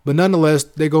 But nonetheless,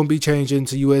 they're going to be changing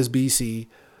to USB-C,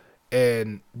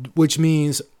 and which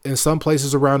means in some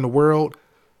places around the world,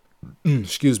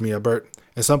 excuse me, I burped.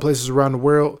 In some places around the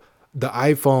world, the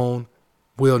iPhone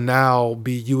will now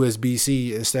be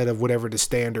USB-C instead of whatever the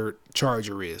standard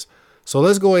charger is. So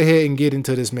let's go ahead and get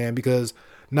into this, man, because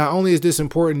not only is this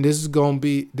important, this is going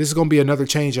to be another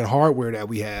change in hardware that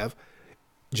we have,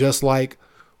 just like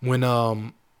when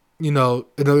another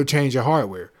change in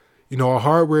hardware. You know, a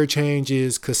hardware change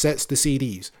is cassettes to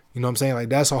CDs. You know what I'm saying? Like,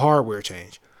 that's a hardware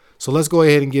change. So let's go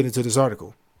ahead and get into this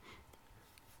article.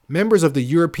 Members of the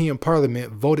European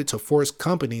Parliament voted to force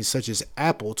companies such as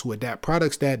Apple to adapt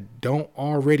products that don't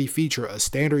already feature a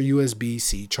standard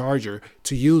USB-C charger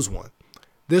to use one.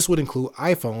 This would include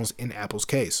iPhones in Apple's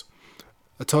case.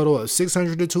 A total of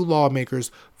 602 lawmakers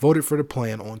voted for the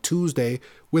plan on Tuesday,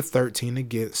 with 13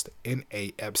 against and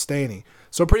 8 abstaining.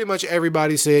 So pretty much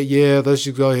everybody said, yeah, let's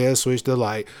just go ahead and switch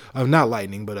to not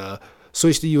lightning, but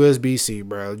switch to USB-C,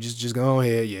 bro. Just go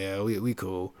ahead. Yeah, we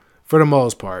cool for the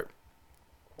most part.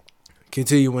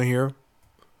 Continuing here,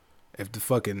 if the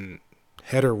fucking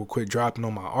header will quit dropping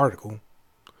on my article.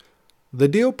 The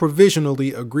deal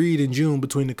provisionally agreed in June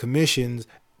between the Commission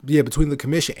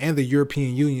and the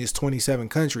European Union's 27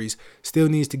 countries still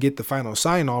needs to get the final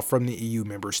sign-off from the EU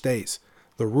member states.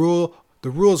 The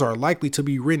rules are likely to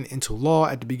be written into law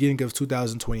at the beginning of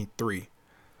 2023.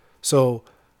 So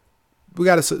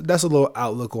that's a little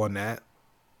outlook on that.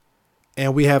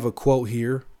 And we have a quote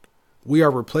here. We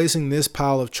are replacing this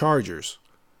pile of chargers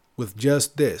with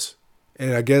just this.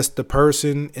 And I guess the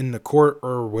person in the court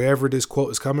or wherever this quote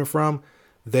is coming from,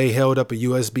 they held up a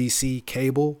USB-C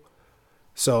cable.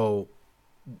 So,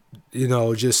 you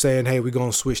know, just saying, hey, we're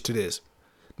going to switch to this.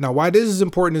 Now, why this is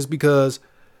important is because,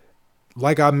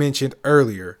 like I mentioned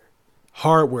earlier,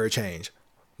 hardware change.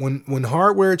 When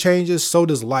hardware changes, so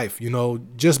does life, you know,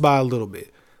 just by a little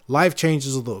bit. Life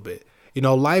changes a little bit. You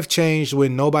know, life changed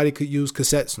when nobody could use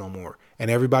cassettes no more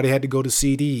and everybody had to go to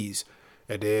CDs.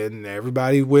 And then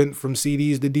everybody went from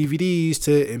CDs to DVDs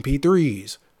to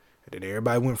MP3s. And then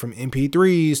everybody went from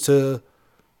MP3s to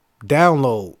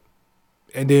download.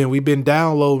 And then we've been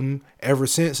downloading ever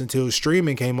since until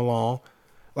streaming came along.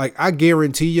 Like, I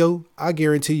guarantee you,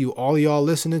 all of y'all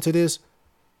listening to this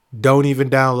don't even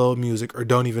download music or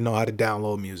don't even know how to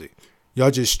download music.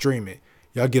 Y'all just stream it.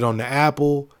 Y'all get on the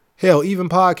Apple. Hell, even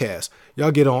podcasts.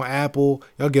 Y'all get on Apple,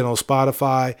 y'all get on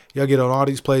Spotify, y'all get on all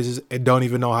these places and don't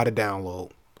even know how to download.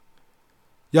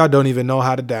 Y'all don't even know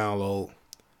how to download.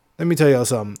 Let me tell y'all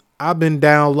something. I've been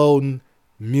downloading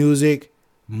music,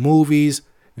 movies,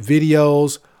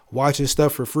 videos, watching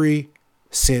stuff for free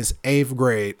since 8th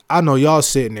grade. I know y'all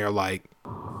sitting there like,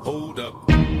 Hold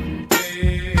up.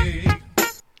 Hey.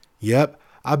 yep,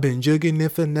 I've been jugging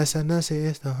and finessing the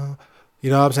system.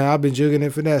 You know what I'm saying? I've been jugging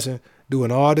and finessing,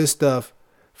 doing all this stuff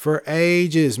for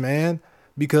ages, man.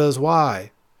 Because why?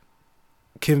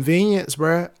 Convenience,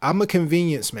 bruh. I'm a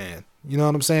convenience man. You know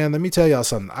what I'm saying? Let me tell y'all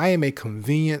something. I am a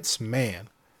convenience man.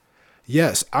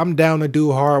 Yes, I'm down to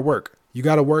do hard work. You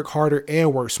got to work harder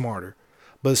and work smarter.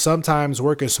 But sometimes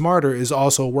working smarter is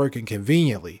also working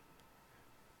conveniently.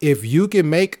 If you can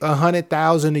make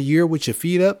 100,000 a year with your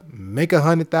feet up, make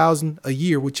 100,000 a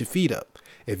year with your feet up.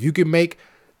 If you can make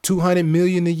 200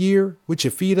 million a year with your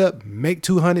feet up, make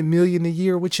 200 million a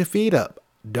year with your feet up.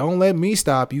 Don't let me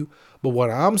stop you. But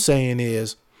what I'm saying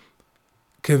is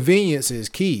convenience is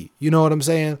key. You know what I'm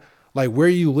saying? Like where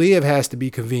you live has to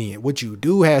be convenient. What you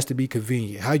do has to be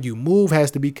convenient. How you move has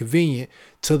to be convenient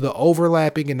to the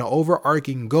overlapping and the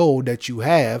overarching goal that you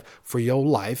have for your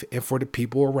life and for the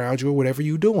people around you or whatever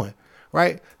you're doing.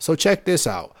 Right? So check this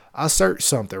out. I searched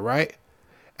something, right?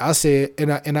 I said,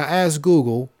 and I asked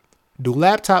Google, do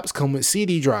laptops come with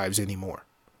CD drives anymore?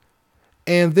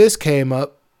 And this came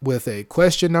up with a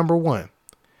question number 1.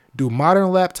 Do modern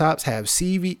laptops have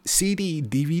CD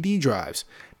DVD drives?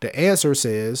 The answer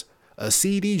says a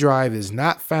CD drive is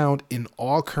not found in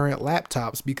all current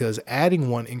laptops because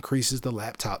adding one increases the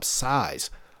laptop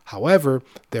size. However,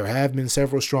 there have been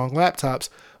several strong laptops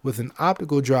with an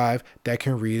optical drive that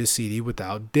can read a CD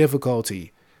without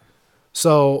difficulty.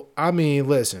 So, I mean,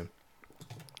 listen,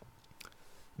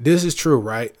 this is true,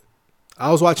 right?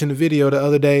 I was watching a video the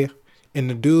other day and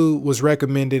the dude was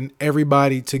recommending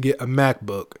everybody to get a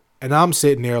MacBook. And I'm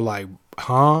sitting there like,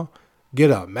 huh? Get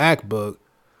a MacBook?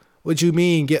 What you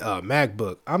mean get a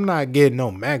MacBook? I'm not getting no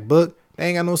MacBook. They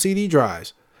ain't got no CD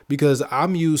drives because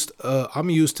I'm used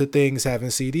to things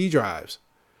having CD drives,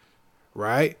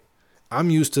 right? I'm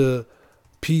used to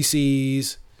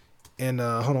PCs and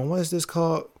hold on, what is this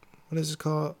called?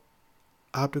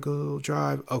 Optical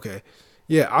drive. Okay,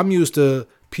 yeah, I'm used to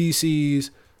PCs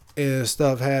and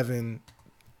stuff having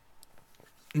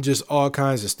just all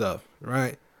kinds of stuff,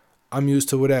 right? I'm used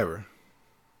to whatever.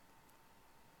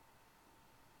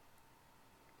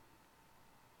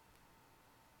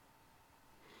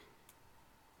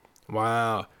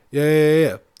 Wow.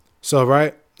 Yeah. So,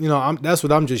 right, that's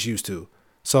what I'm just used to.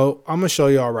 So I'm going to show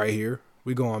y'all right here.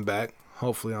 We going back.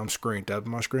 Hopefully I'm screened up.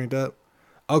 Am I screened up?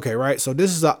 Okay, right. So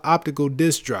this is an optical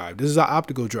disk drive. This is an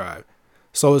optical drive.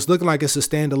 So it's looking like it's a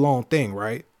standalone thing,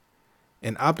 right?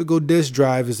 An optical disk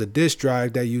drive is a disk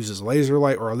drive that uses laser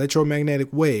light or electromagnetic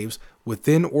waves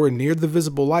within or near the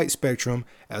visible light spectrum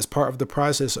as part of the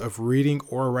process of reading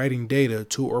or writing data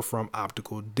to or from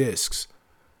optical disks.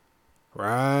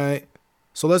 Right?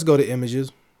 So let's go to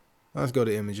images.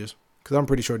 Because I'm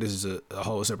pretty sure this is a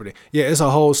whole separate thing. Yeah, it's a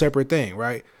whole separate thing,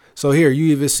 right? So here, you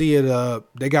even see it.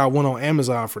 They got one on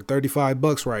Amazon for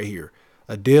 $35 right here.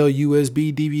 A Dell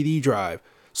USB DVD drive.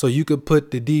 So you could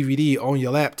put the DVD on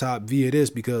your laptop via this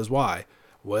because why?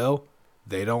 Well,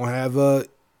 they don't have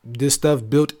this stuff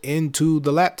built into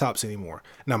the laptops anymore.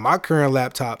 Now, my current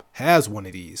laptop has one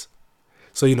of these.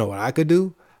 So you know what I could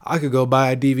do? I could go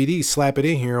buy a DVD, slap it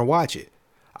in here and watch it.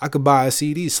 I could buy a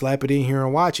CD, slap it in here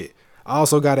and watch it. I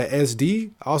also got an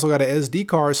SD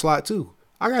card slot too.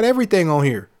 I got everything on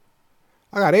here.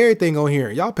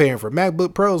 Y'all paying for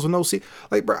MacBook Pros with no CD.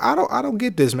 Like, bro, I don't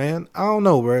get this, man. I don't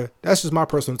know, bro. That's just my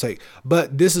personal take.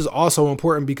 But this is also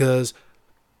important because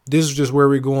this is just where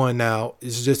we're going now.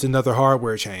 It's just another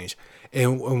hardware change.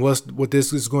 And what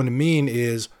this is going to mean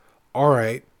is, all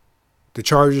right, the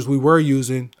chargers we were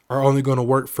using are only going to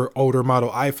work for older model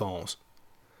iPhones.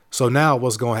 So now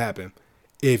what's going to happen?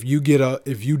 If you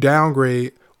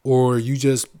downgrade or you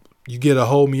get a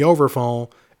hold me over phone,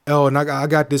 and I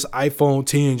got this iPhone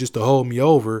 10 just to hold me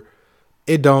over,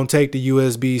 it don't take the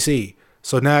USB-C.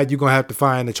 So now you're going to have to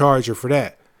find a charger for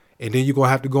that. And then you're going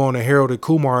to have to go on a Harold and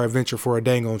Kumar adventure for a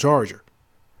dang on charger.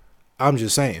 I'm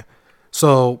just saying.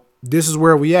 So this is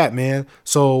where we at, man.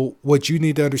 So what you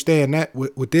need to understand that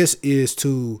with this is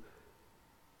to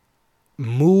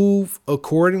move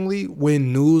accordingly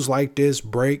when news like this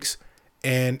breaks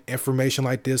and information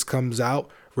like this comes out.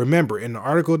 Remember, in the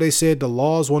article, they said the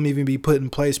laws won't even be put in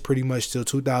place pretty much till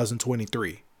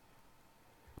 2023.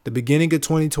 The beginning of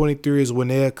 2023 is when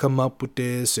they'll come up with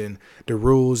this and the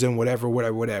rules and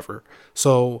whatever.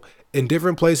 So in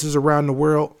different places around the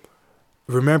world,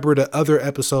 remember the other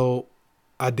episode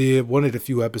I did, one of the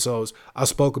few episodes, I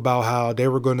spoke about how they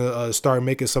were going to start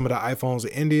making some of the iPhones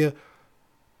in India.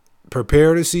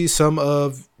 Prepare to see some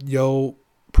of your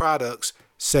products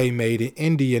say made in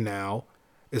India now,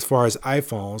 as far as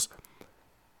iPhones.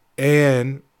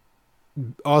 And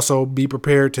also be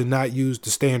prepared to not use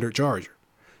the standard charger.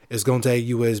 It's going to take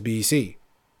USB-C.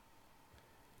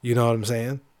 You know what I'm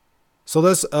saying? So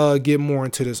let's get more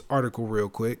into this article real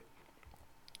quick.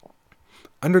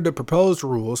 Under the proposed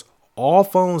rules, all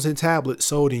phones and tablets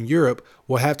sold in Europe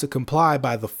will have to comply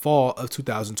by the fall of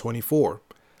 2024.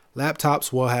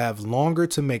 Laptops will have longer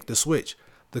to make the switch.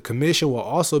 The Commission will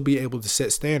also be able to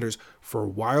set standards for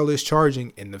wireless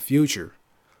charging in the future.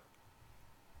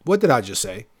 What did I just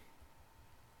say?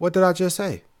 What did I just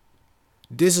say?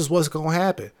 This is what's going to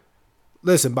happen.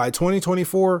 Listen, by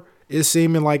 2024, it's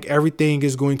seeming like everything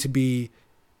is going to be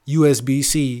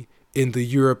USB-C in the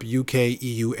Europe, UK,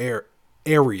 EU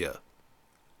area.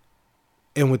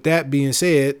 And with that being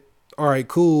said, all right,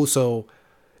 cool. So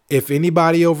if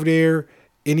anybody over there,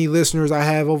 any listeners I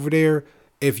have over there,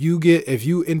 if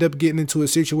you end up getting into a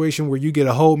situation where you get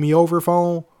a hold me over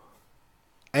phone,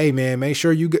 hey man, make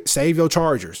sure you save your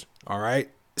chargers. All right.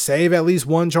 Save at least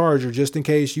one charger just in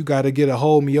case you got to get a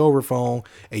hold me over phone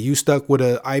and you stuck with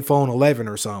an iPhone 11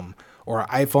 or something, or an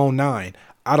iPhone 9.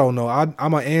 I don't know.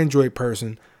 I'm an Android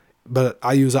person, but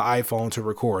I use an iPhone to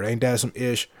record. Ain't that some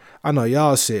ish? I know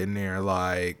y'all sitting there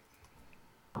like,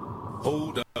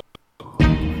 Hold up.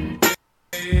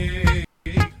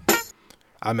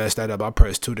 I messed that up. I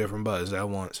pressed two different buttons at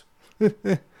once.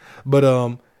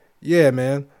 But yeah,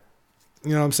 man.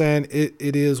 You know what I'm saying?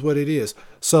 It is what it is.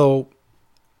 So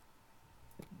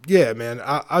yeah, man.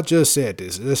 I just said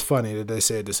this. It's funny that they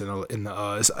said this in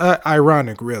the it's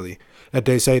ironic really that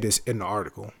they say this in the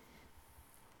article.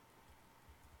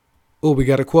 Oh, we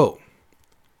got a quote.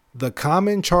 The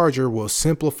common charger will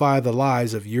simplify the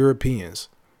lives of Europeans.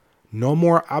 No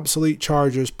more obsolete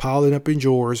chargers piling up in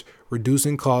drawers,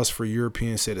 reducing costs for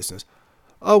European citizens.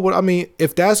 Oh, well, I mean,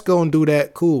 if that's going to do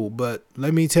that, cool. But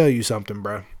let me tell you something,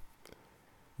 bro.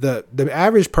 The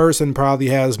average person probably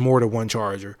has more than one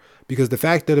charger, because the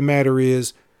fact of the matter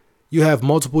is you have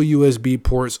multiple USB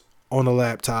ports on a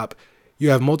laptop. You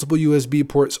have multiple USB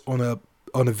ports on a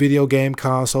video game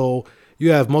console.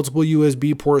 You have multiple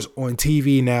USB ports on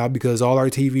TV now, because all our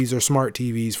TVs are smart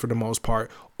TVs for the most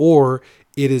part, or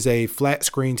it is a flat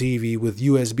screen TV with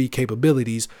USB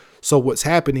capabilities. So what's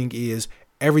happening is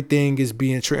everything is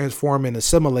being transformed and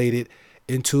assimilated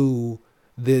into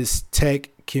this tech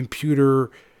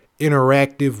computer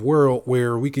interactive world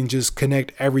where we can just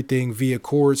connect everything via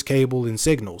cords, cable, and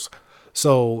signals.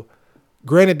 So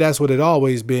granted, that's what it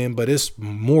always been, but it's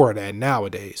more of that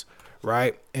nowadays,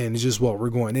 right? And it's just what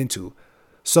we're going into.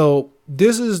 So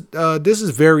this is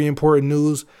very important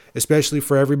news, especially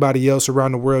for everybody else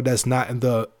around the world that's not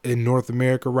in North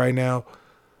America right now.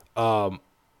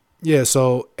 Yeah,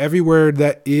 so everywhere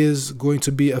that is going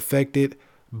to be affected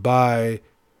by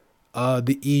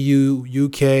the EU,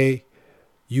 UK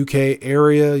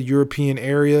area, European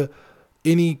area,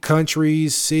 any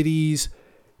countries, cities,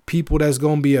 people that's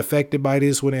going to be affected by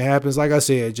this when it happens. Like I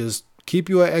said, just keep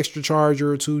you an extra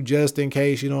charger or two just in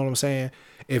case, you know what I'm saying?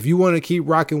 If you want to keep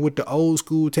rocking with the old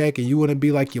school tech and you want to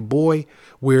be like your boy,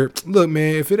 where, look,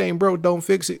 man, if it ain't broke, don't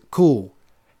fix it. Cool.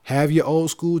 Have your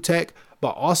old school tech, but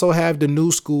also have the new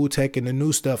school tech and the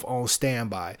new stuff on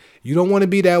standby. You don't want to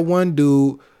be that one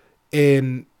dude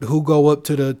who go up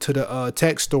to the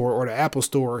tech store or the Apple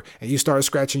store and you start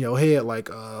scratching your head like,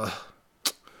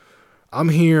 I'm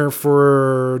here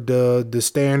for the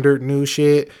standard new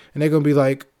shit. And they're going to be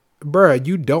like, bruh,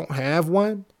 you don't have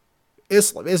one?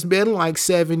 It's been like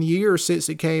 7 years since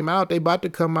it came out. They about to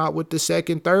come out with the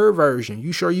second, third version.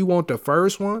 You sure you want the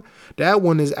first one? That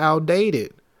one is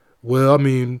outdated. Well, I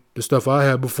mean, the stuff I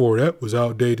had before that was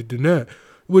outdated than that.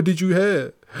 What did you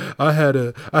have? I had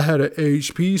a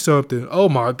HP something. Oh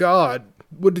my God.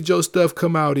 What did your stuff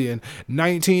come out in?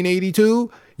 1982?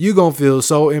 You gonna feel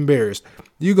so embarrassed.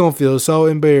 You gonna feel so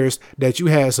embarrassed that you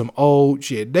had some old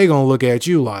shit. They gonna look at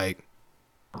you like,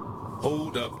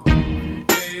 Hold up.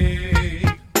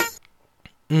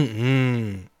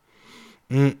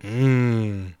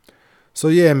 So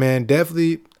yeah, man,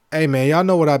 definitely. Hey man, y'all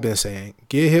know what I've been saying.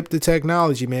 Get hip to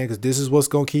technology, man, because this is what's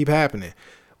gonna keep happening.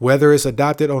 Whether it's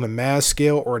adopted on a mass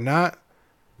scale or not,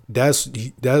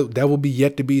 that will be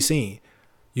yet to be seen.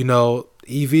 You know,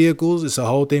 e-vehicles, it's a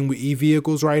whole thing with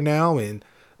e-vehicles right now, and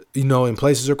you know, in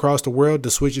places across the world,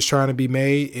 the switch is trying to be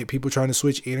made, and people trying to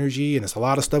switch energy, and there's a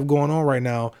lot of stuff going on right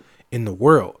now in the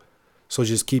world. So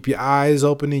just keep your eyes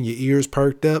open and your ears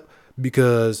perked up,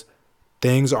 because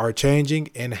Things are changing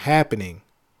and happening.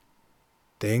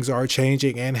 Things are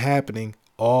changing and happening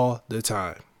all the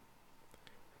time.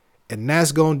 And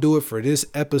that's going to do it for this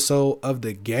episode of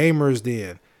The Gamers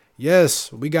Den.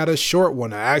 Yes, we got a short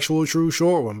one, an actual true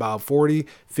short one, about 40,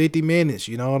 50 minutes.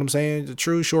 You know what I'm saying? The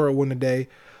true short one today.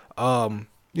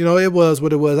 It was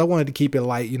what it was. I wanted to keep it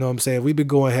light. You know what I'm saying? We've been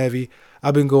going heavy.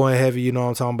 I've been going heavy. You know what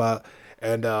I'm talking about?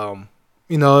 And,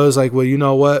 it was like, well, you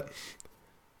know what?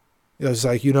 It was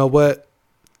like, you know what?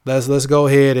 Let's go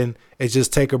ahead and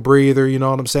just take a breather. You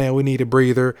know what I'm saying? We need a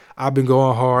breather. I've been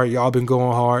going hard. Y'all been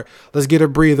going hard. Let's get a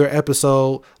breather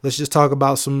episode. Let's just talk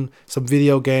about some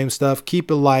video game stuff.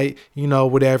 Keep it light.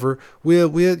 Whatever.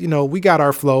 We got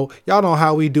our flow. Y'all know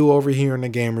how we do over here in the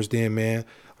Gamers Den, man.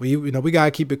 We gotta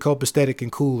keep it copacetic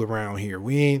and cool around here.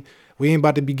 We ain't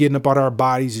about to be getting up on our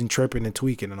bodies and tripping and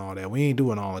tweaking and all that. We ain't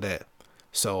doing all of that.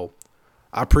 So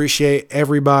I appreciate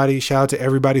everybody. Shout out to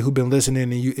everybody who's been listening,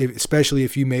 and you, especially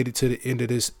if you made it to the end of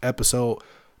this episode.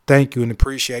 Thank you and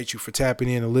appreciate you for tapping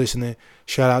in and listening.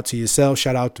 Shout out to yourself.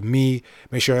 Shout out to me.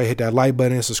 Make sure I hit that like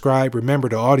button and subscribe. Remember,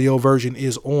 the audio version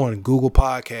is on Google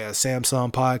Podcasts,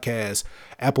 Samsung Podcasts,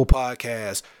 Apple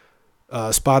Podcasts,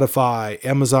 Spotify,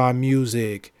 Amazon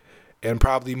Music, and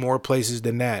probably more places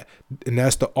than that. And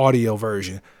that's the audio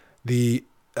version. The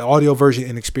audio version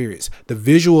and experience. The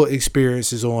visual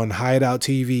experience is on Hideout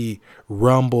TV,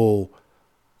 Rumble,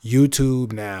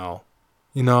 YouTube now.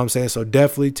 You know what I'm saying? So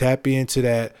definitely tap into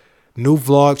that. New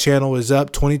vlog channel is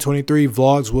up. 2023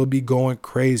 vlogs will be going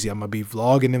crazy. I'm going to be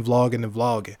vlogging and vlogging and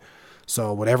vlogging.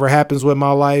 So whatever happens with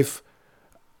my life,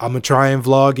 I'm going to try and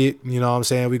vlog it. You know what I'm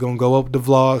saying? We're going to go up with the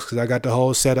vlogs because I got the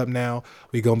whole setup now.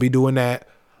 We're going to be doing that.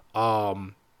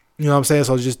 You know what I'm saying?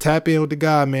 So just tap in with the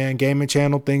guy, man. Gaming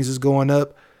channel, things is going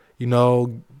up.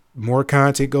 More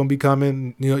content gonna be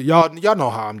coming. Y'all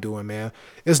know how I'm doing, man.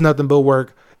 It's nothing but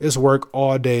work. It's work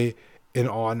all day and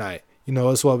all night.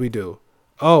 It's what we do.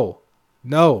 Oh,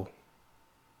 no.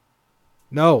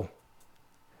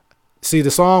 See, the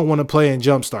song want to play in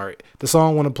Jumpstart.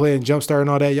 And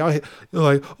all that. You're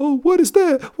like, oh, what is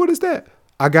that? What is that?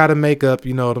 I got to make up,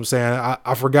 you know what I'm saying?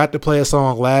 I forgot to play a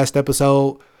song last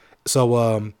episode.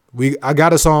 So I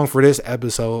got a song for this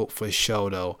episode for sure,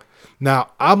 though.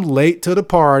 Now, I'm late to the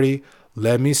party.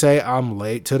 Let me say I'm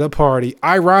late to the party.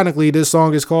 Ironically, this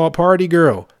song is called Party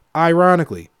Girl.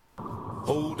 Ironically.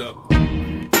 Hold up.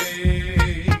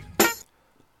 Hey.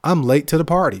 I'm late to the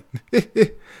party.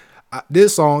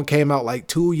 This song came out like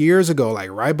 2 years ago,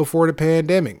 like right before the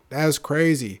pandemic. That's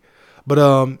crazy.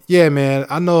 But yeah, man,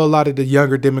 I know a lot of the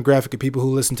younger demographic of people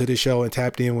who listen to this show and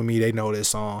tapped in with me, they know this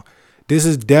song. This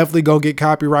is definitely going to get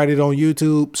copyrighted on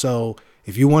YouTube. So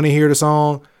if you want to hear the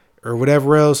song or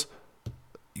whatever else,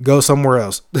 go somewhere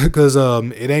else because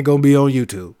it ain't going to be on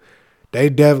YouTube.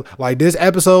 Like this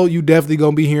episode, you definitely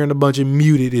going to be hearing a bunch of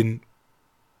muted and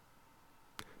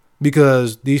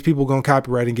because these people going to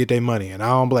copyright and get their money and I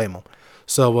don't blame them.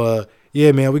 So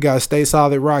yeah, man, we got to stay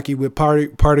solid Rocky with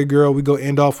Party Girl. We go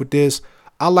end off with this.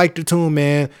 I like the tune,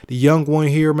 man. The young one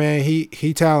here, man, he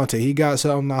talented. He got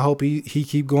something. I hope he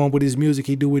keep going with his music.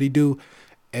 He do what he do.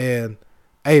 And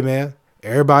hey, man,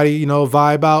 everybody,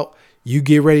 vibe out. You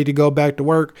get ready to go back to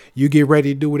work. You get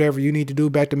ready to do whatever you need to do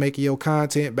back to making your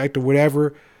content, back to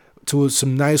whatever, to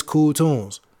some nice, cool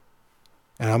tunes.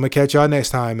 And I'm going to catch y'all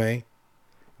next time, man.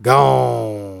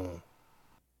 Gone.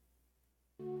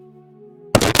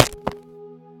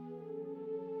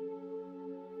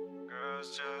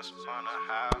 Girls just wanna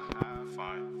have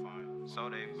fun. So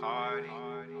they party.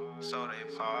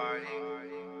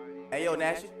 Hey yo,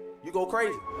 Nash, you go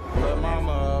crazy. But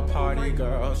mama a party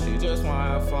girl, she just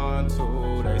wanna have fun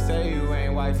too. They say you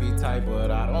ain't wifey type, but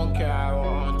I don't care, I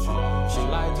want you. She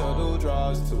like to do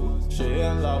drugs too, she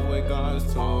in love with guns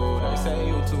too. They say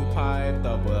you too piped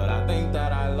up, but I think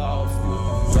that I love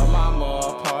you. But mama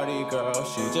a party girl,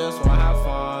 she just wanna have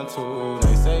fun too.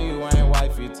 They say you ain't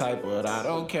wifey type, but I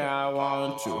don't care, I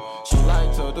want you. She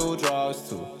like to do drugs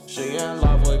too, she in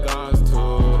love with guns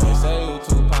too. They say you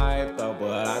too piped up,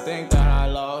 but I think that I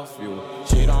love you.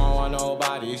 She don't want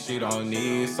nobody, she don't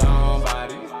need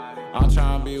somebody. I'm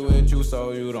tryna be with you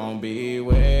so you don't be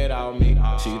without me.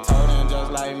 She told him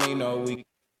just like me, no we.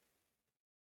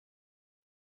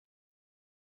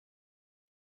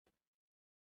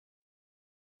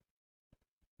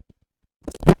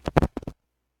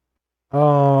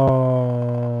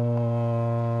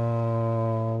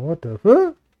 What the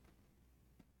fuck?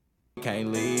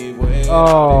 Can't leave with.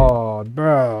 Oh,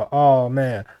 bro. Oh,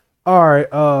 man. All right.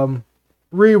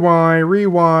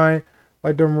 Rewind.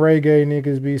 Like them reggae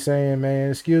niggas be saying, man.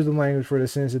 Excuse the language for the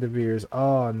sensitive ears.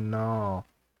 Oh, no.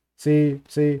 See,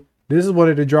 This is one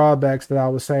of the drawbacks that I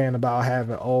was saying about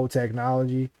having old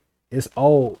technology. It's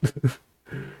old.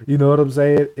 You know what I'm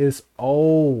saying? It's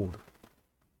old.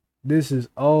 This is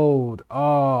old.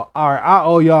 Oh, all right. I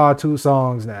owe y'all 2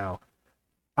 songs now.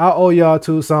 I owe y'all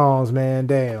 2 songs, man.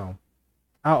 Damn.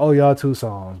 I owe y'all 2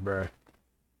 songs, bro.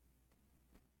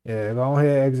 Yeah, go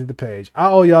ahead, exit the page.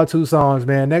 I owe y'all 2 songs,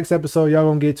 man. Next episode, y'all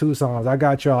gonna get 2 songs. I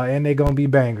got y'all, and they gonna be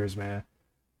bangers, man.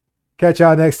 Catch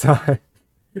y'all next time.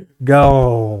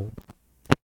 Go.